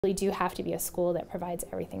We do have to be a school that provides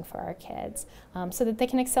everything for our kids so that they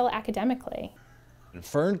can excel academically.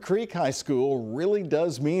 Fern Creek High School really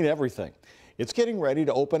does mean everything. It's getting ready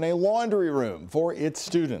to open a laundry room for its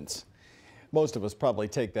students. Most of us probably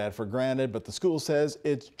take that for granted, but the school says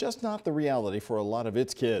it's just not the reality for a lot of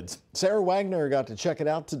its kids. Sarah Wagner got to check it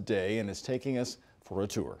out today and is taking us for a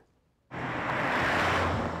tour.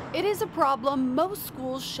 It is a problem most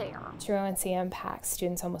schools share. Truancy impacts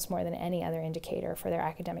students almost more than any other indicator for their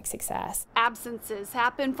academic success. Absences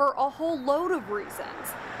happen for a whole load of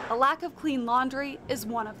reasons. A lack of clean laundry is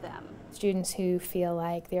one of them. Students who feel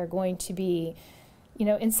like they're going to be,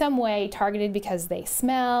 in some way targeted because they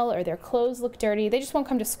smell or their clothes look dirty, they just won't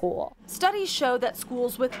come to school. Studies show that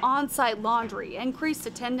schools with on-site laundry increased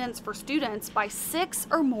attendance for students by 6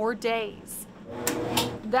 or more days.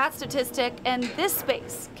 That statistic and this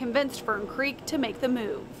space convinced Fern Creek to make the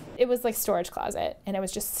move. It was like a storage closet, and it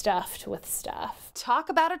was just stuffed with stuff. Talk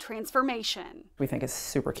about a transformation. We think it's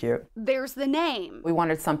super cute. There's the name. We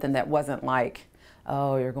wanted something that wasn't like,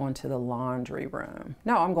 oh, you're going to the laundry room.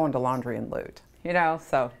 No, I'm going to laundry and loot.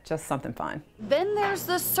 So just something fun. Then there's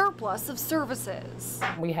the surplus of services.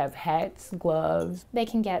 We have hats, gloves. They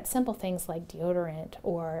can get simple things like deodorant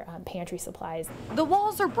or pantry supplies. The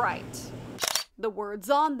walls are bright. The words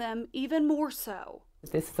on them even more so.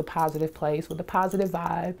 This is a positive place with a positive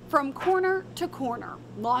vibe. From corner to corner,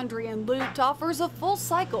 Laundry and Loot offers a full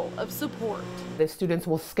cycle of support. The students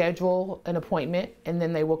will schedule an appointment and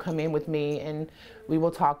then they will come in with me and we will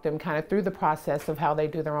talk them kind of through the process of how they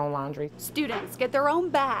do their own laundry. Students get their own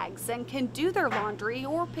bags and can do their laundry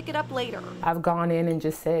or pick it up later. I've gone in and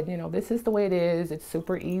just said, this is the way it is. It's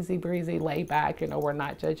super easy, breezy, laid back. We're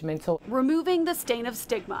not judgmental. Removing the stain of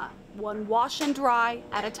stigma, one wash and dry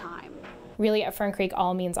at a time. Really, at Fern Creek,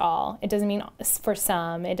 all means all. It doesn't mean for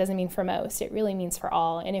some, it doesn't mean for most, it really means for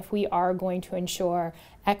all. And if we are going to ensure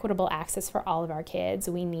equitable access for all of our kids,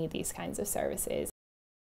 we need these kinds of services.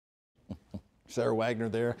 Sarah Wagner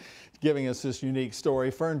there giving us this unique story.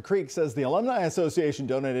 Fern Creek says the Alumni Association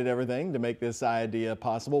donated everything to make this idea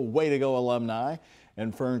possible. Way to go, alumni.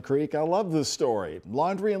 And Fern Creek, I love this story.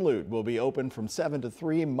 Laundry and Loot will be open from 7 to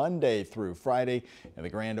 3 Monday through Friday, and the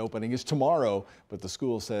grand opening is tomorrow, but the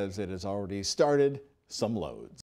school says it has already started some loads.